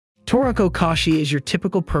Torako Kashi is your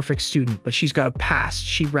typical perfect student, but she's got a past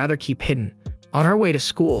she'd rather keep hidden. On her way to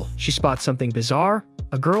school, she spots something bizarre,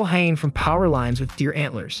 a girl hanging from power lines with deer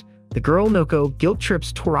antlers. The girl, Noko,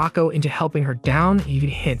 guilt-trips Torako into helping her down and even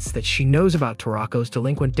hints that she knows about Torako's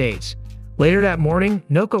delinquent days. Later that morning,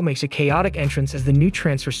 Noko makes a chaotic entrance as the new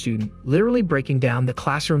transfer student, literally breaking down the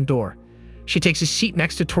classroom door. She takes a seat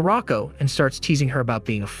next to Torako and starts teasing her about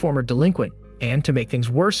being a former delinquent, and, to make things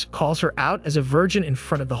worse, calls her out as a virgin in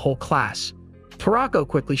front of the whole class. Torako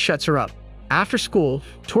quickly shuts her up. After school,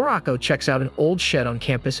 Torako checks out an old shed on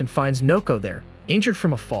campus and finds Noko there, injured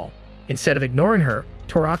from a fall. Instead of ignoring her,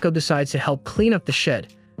 Torako decides to help clean up the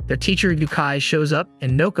shed. Their teacher Yukai shows up,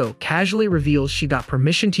 and Noko casually reveals she got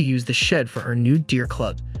permission to use the shed for her new deer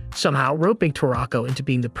club, somehow roping Torako into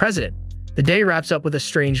being the president. The day wraps up with a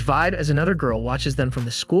strange vibe as another girl watches them from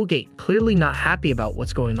the school gate, clearly not happy about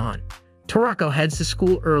what's going on. Torako heads to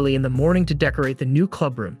school early in the morning to decorate the new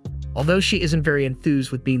club room. Although she isn't very enthused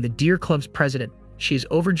with being the deer club's president, she is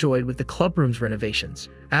overjoyed with the club room's renovations.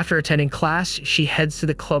 After attending class, she heads to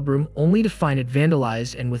the club room only to find it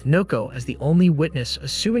vandalized and with Noko as the only witness,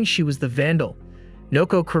 assuming she was the vandal.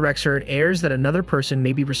 Noko corrects her and airs that another person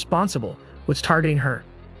may be responsible, what's targeting her.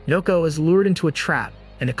 Noko is lured into a trap,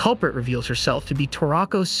 and the culprit reveals herself to be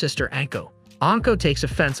Torako's sister Anko. Anko takes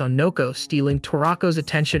offense on Noko stealing Torako's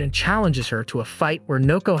attention and challenges her to a fight where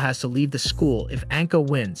Noko has to leave the school if Anko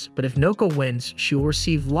wins, but if Noko wins, she will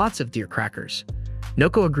receive lots of deer crackers.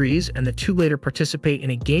 Noko agrees, and the two later participate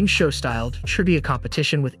in a game show-styled trivia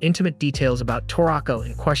competition with intimate details about Torako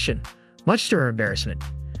in question, much to her embarrassment.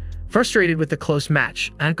 Frustrated with the close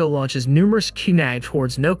match, Anko launches numerous kunai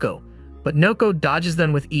towards Noko, but Noko dodges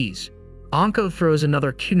them with ease. Anko throws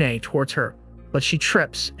another kunai towards her, but she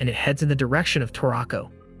trips and it heads in the direction of Torako.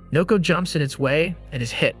 Noko jumps in its way and is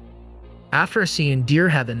hit. After a scene in Deer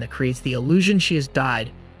Heaven that creates the illusion she has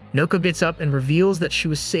died, Noko gets up and reveals that she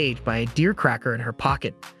was saved by a deer cracker in her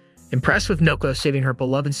pocket. Impressed with Noko saving her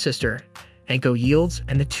beloved sister, Anko yields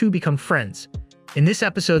and the two become friends. In this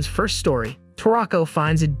episode's first story, Torako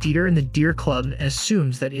finds a deer in the deer club and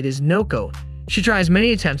assumes that it is Noko. She tries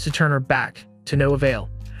many attempts to turn her back, to no avail.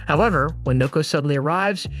 However, when Noko suddenly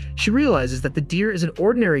arrives, she realizes that the deer is an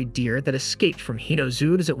ordinary deer that escaped from Hino's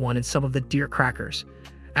zoo as it wanted some of the deer crackers.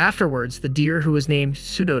 Afterwards, the deer, who is named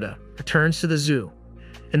Sudoda, returns to the zoo.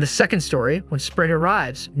 In the second story, when spring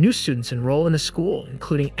arrives, new students enroll in the school,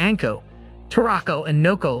 including Anko. Torako and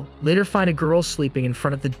Noko later find a girl sleeping in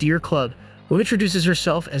front of the deer club, who introduces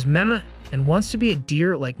herself as Mema and wants to be a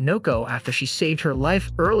deer like Noko after she saved her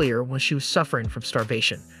life earlier when she was suffering from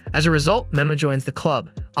starvation. As a result, Mema joins the club.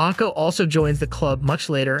 Anko also joins the club much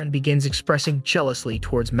later and begins expressing jealousy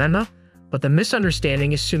towards Mema, but the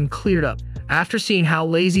misunderstanding is soon cleared up. After seeing how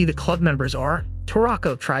lazy the club members are,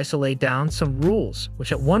 Torako tries to lay down some rules,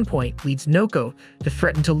 which at one point leads Noko to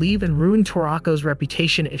threaten to leave and ruin Torako's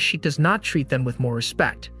reputation if she does not treat them with more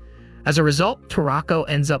respect. As a result, Torako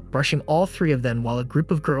ends up brushing all three of them while a group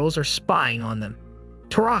of girls are spying on them.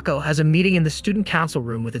 Torako has a meeting in the student council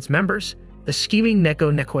room with its members, the scheming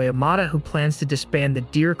Neko Nekoyamada, who plans to disband the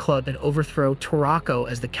Deer Club and overthrow Torako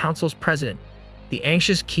as the council's president, the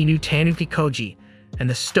anxious Kinu Tanuki Koji, and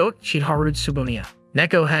the stoic Chiharu Tsubomiya.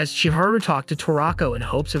 Neko has Chiharu talk to Torako in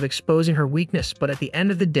hopes of exposing her weakness, but at the end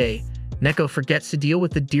of the day, Neko forgets to deal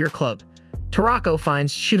with the Deer Club. Torako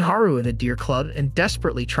finds Chiharu in the Deer Club and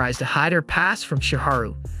desperately tries to hide her past from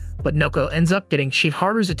Chiharu, but Noko ends up getting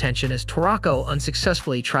Chiharu's attention as Torako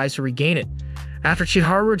unsuccessfully tries to regain it. After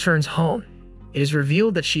Chiharu returns home, it is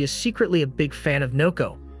revealed that she is secretly a big fan of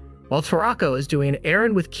Noko. While Torako is doing an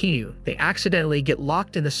errand with Kinu, they accidentally get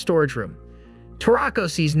locked in the storage room. Torako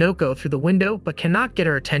sees Noko through the window but cannot get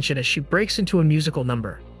her attention as she breaks into a musical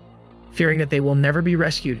number. Fearing that they will never be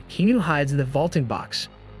rescued, Kinu hides in the vaulting box.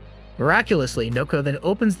 Miraculously, Noko then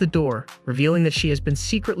opens the door, revealing that she has been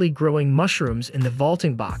secretly growing mushrooms in the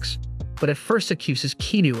vaulting box, but at first accuses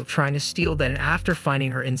Kinu of trying to steal them after finding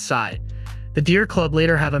her inside. The Deer Club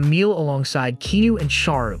later have a meal alongside Kinu and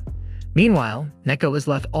Sharu. Meanwhile, Neko is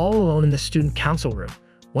left all alone in the student council room,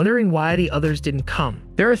 wondering why the others didn't come.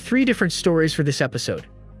 There are 3 different stories for this episode.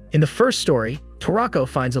 In the first story, Torako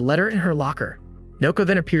finds a letter in her locker. Noko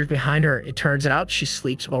then appears behind her. It turns out she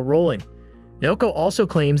sleeps while rolling. Noko also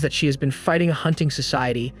claims that she has been fighting a hunting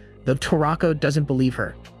society, though Torako doesn't believe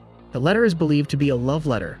her. The letter is believed to be a love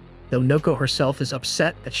letter, though Noko herself is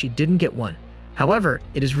upset that she didn't get one. However,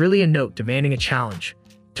 it is really a note demanding a challenge.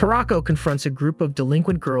 Torako confronts a group of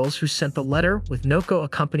delinquent girls who sent the letter, with Noko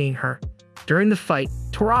accompanying her. During the fight,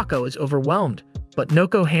 Torako is overwhelmed, but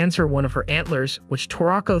Noko hands her one of her antlers, which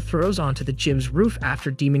Torako throws onto the gym's roof after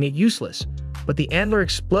deeming it useless. but the antler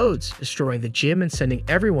explodes, destroying the gym and sending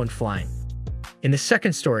everyone flying. In the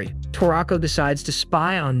second story, Torako decides to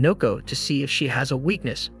spy on Noko to see if she has a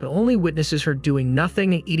weakness, but only witnesses her doing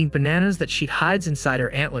nothing and eating bananas that she hides inside her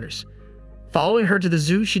antlers. Following her to the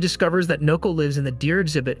zoo, she discovers that Noko lives in the deer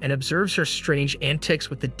exhibit and observes her strange antics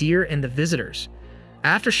with the deer and the visitors.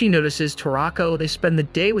 After she notices Torako, they spend the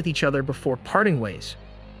day with each other before parting ways.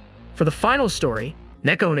 For the final story,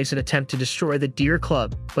 Neko makes an attempt to destroy the deer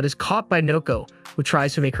club, but is caught by Noko, who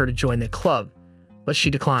tries to make her to join the club, but she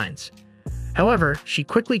declines. However, she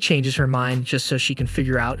quickly changes her mind just so she can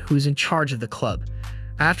figure out who is in charge of the club.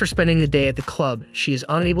 After spending the day at the club, she is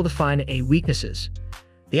unable to find any weaknesses.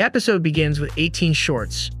 The episode begins with 18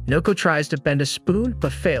 shorts. Noko tries to bend a spoon,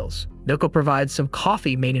 but fails. Noko provides some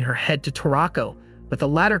coffee made in her head to Torako, but the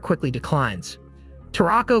latter quickly declines.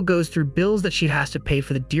 Torako goes through bills that she has to pay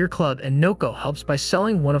for the deer club, and Noko helps by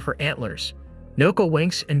selling one of her antlers. Noko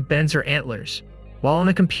winks and bends her antlers. While on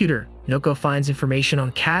the computer, Noko finds information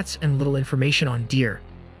on cats and little information on deer.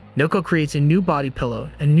 Noko creates a new body pillow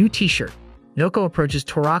and a new t-shirt. Noko approaches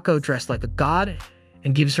Torako dressed like a god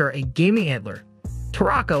and gives her a gaming antler.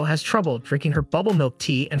 Torako has trouble drinking her bubble milk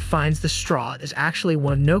tea and finds the straw is actually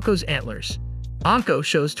one of Noko's antlers. Anko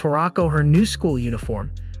shows Torako her new school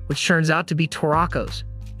uniform, which turns out to be Torako's.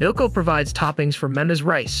 Noko provides toppings for Mema's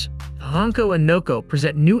rice. Anko and Noko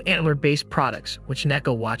present new antler-based products, which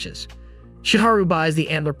Neko watches. Shiharu buys the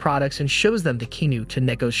antler products and shows them to Kinu to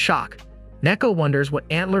Neko's shock. Neko wonders what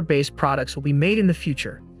antler-based products will be made in the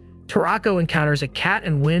future. Torako encounters a cat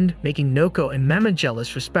and wind, making Noko and Mema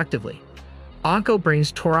jealous respectively. Anko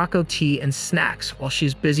brings Torako tea and snacks while she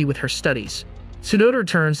is busy with her studies. Tsunoda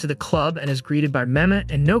returns to the club and is greeted by Mema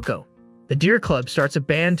and Noko. The deer club starts a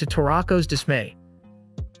band to Torako's dismay.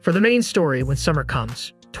 For the main story, when summer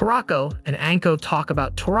comes, Torako and Anko talk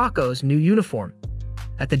about Torako's new uniform.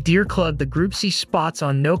 At the deer club, the group sees spots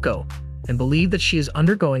on Noko and believe that she is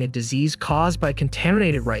undergoing a disease caused by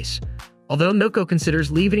contaminated rice. Although Noko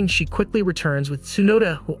considers leaving, she quickly returns with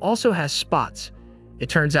Tsunoda, who also has spots. It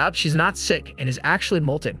turns out she's not sick and is actually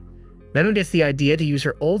molting. Memo gets the idea to use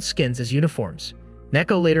her old skins as uniforms.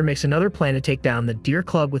 Neko later makes another plan to take down the deer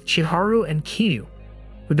club with Chiharu and Kinu,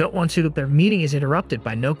 who don't want to. Their meeting is interrupted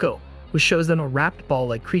by Noko, who shows them a wrapped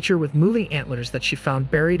ball-like creature with moving antlers that she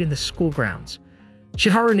found buried in the school grounds.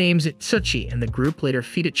 Chiharu names it Tsuchi, and the group later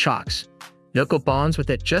feed it chalks. Noko bonds with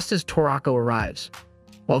it just as Torako arrives.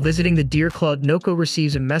 While visiting the deer club, Noko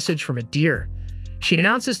receives a message from a deer. She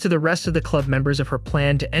announces to the rest of the club members of her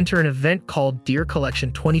plan to enter an event called Deer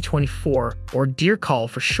Collection 2024, or Deer Call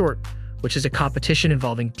for short, which is a competition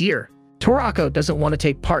involving deer. Torako doesn't want to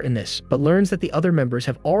take part in this, but learns that the other members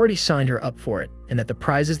have already signed her up for it, and that the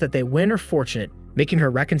prizes that they win are fortunate, making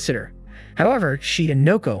her reconsider. However, she and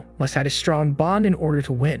Noko must have a strong bond in order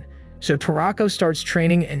to win, so Torako starts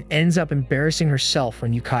training and ends up embarrassing herself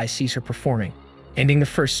when Yukai sees her performing. Ending the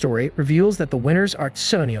first story reveals that the winners are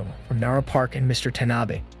Tsonyo from Nara Park and Mr.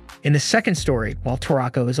 Tanabe. In the second story, while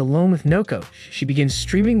Torako is alone with Noko, she begins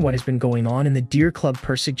streaming what has been going on in the deer club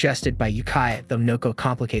per suggested by Yukai, though Noko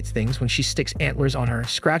complicates things when she sticks antlers on her,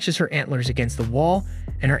 scratches her antlers against the wall,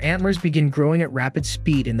 and her antlers begin growing at rapid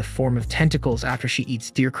speed in the form of tentacles after she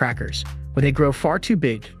eats deer crackers. When they grow far too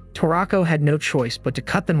big, Torako had no choice but to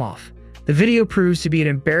cut them off. The video proves to be an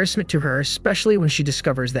embarrassment to her, especially when she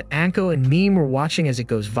discovers that Anko and Meme were watching as it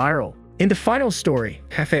goes viral. In the final story,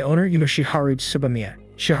 cafe owner Yoshiharu Tsubamiya,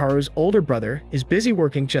 Shiharu's older brother, is busy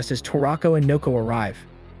working just as Torako and Noko arrive.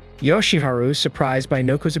 Yoshiharu is surprised by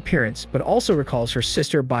Noko's appearance, but also recalls her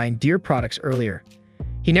sister buying deer products earlier.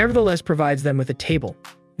 He nevertheless provides them with a table.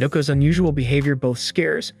 Noko's unusual behavior both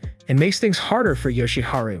scares and makes things harder for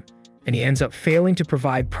Yoshiharu, and he ends up failing to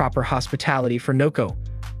provide proper hospitality for Noko,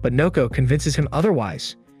 but Noko convinces him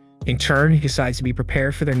otherwise. In turn, he decides to be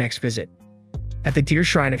prepared for their next visit. At the deer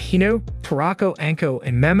shrine of Hino, Torako, Anko,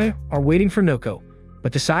 and Meme are waiting for Noko,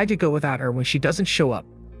 but decide to go without her when she doesn't show up.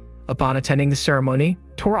 Upon attending the ceremony,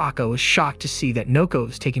 Torako is shocked to see that Noko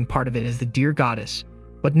is taking part of it as the deer goddess,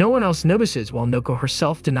 but no one else notices while Noko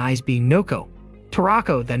herself denies being Noko.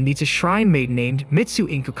 Torako then meets a shrine maiden named Mitsu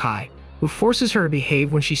Inkukai, who forces her to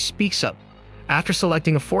behave when she speaks up. After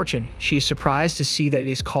selecting a fortune, she is surprised to see that it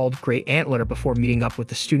is called Great Antler before meeting up with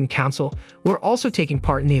the student council, who are also taking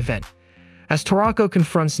part in the event. As Torako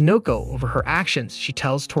confronts Noko over her actions, she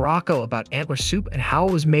tells Torako about antler soup and how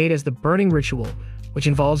it was made as the burning ritual, which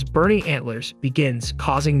involves burning antlers, begins,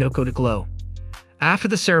 causing Noko to glow. After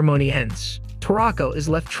the ceremony ends, Torako is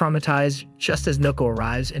left traumatized just as Noko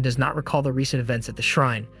arrives and does not recall the recent events at the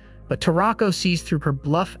shrine, but Torako sees through her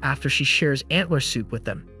bluff after she shares antler soup with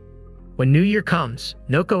them. When New Year comes,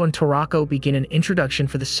 Noko and Torako begin an introduction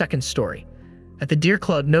for the second story. At the Deer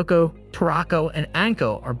Club, Noko, Torako, and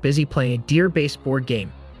Anko are busy playing a deer-based board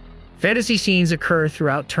game. Fantasy scenes occur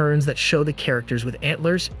throughout turns that show the characters with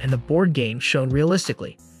antlers and the board game shown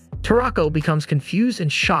realistically. Torako becomes confused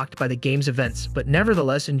and shocked by the game's events, but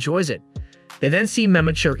nevertheless enjoys it. They then see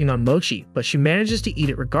Mema choking on mochi, but she manages to eat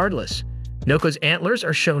it regardless. Noko's antlers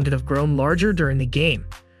are shown to have grown larger during the game.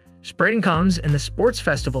 Spring comes and the sports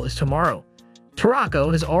festival is tomorrow.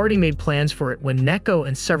 Torako has already made plans for it when Neko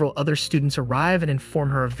and several other students arrive and inform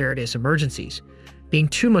her of various emergencies. Being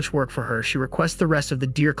too much work for her, she requests the rest of the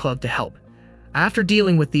Deer Club to help. After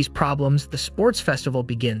dealing with these problems, the sports festival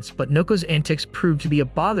begins, but Noko's antics prove to be a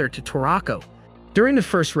bother to Torako. During the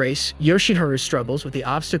first race, Yoshiharu struggles with the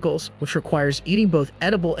obstacles, which requires eating both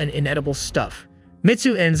edible and inedible stuff.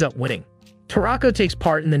 Mitsu ends up winning. Torako takes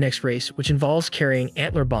part in the next race, which involves carrying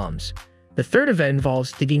antler bombs. The third event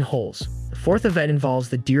involves digging holes. The fourth event involves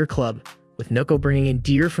the Deer Club, with Noko bringing in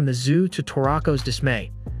deer from the zoo to Torako's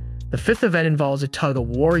dismay. The fifth event involves a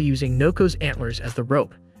tug-of-war using Noko's antlers as the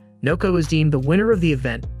rope. Noko is deemed the winner of the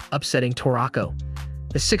event, upsetting Torako.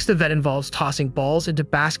 The sixth event involves tossing balls into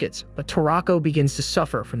baskets, but Torako begins to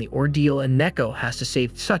suffer from the ordeal and Neko has to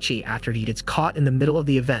save Tsuchi after he gets caught in the middle of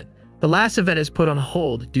the event. The last event is put on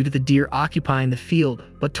hold due to the deer occupying the field,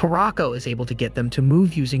 but Torako is able to get them to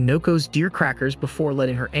move using Noko's deer crackers before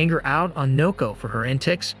letting her anger out on Noko for her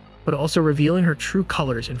antics, but also revealing her true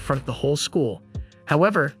colors in front of the whole school.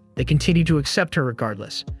 However, they continue to accept her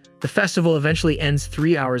regardless. The festival eventually ends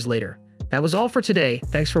 3 hours later. That was all for today.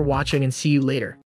 Thanks for watching and see you later.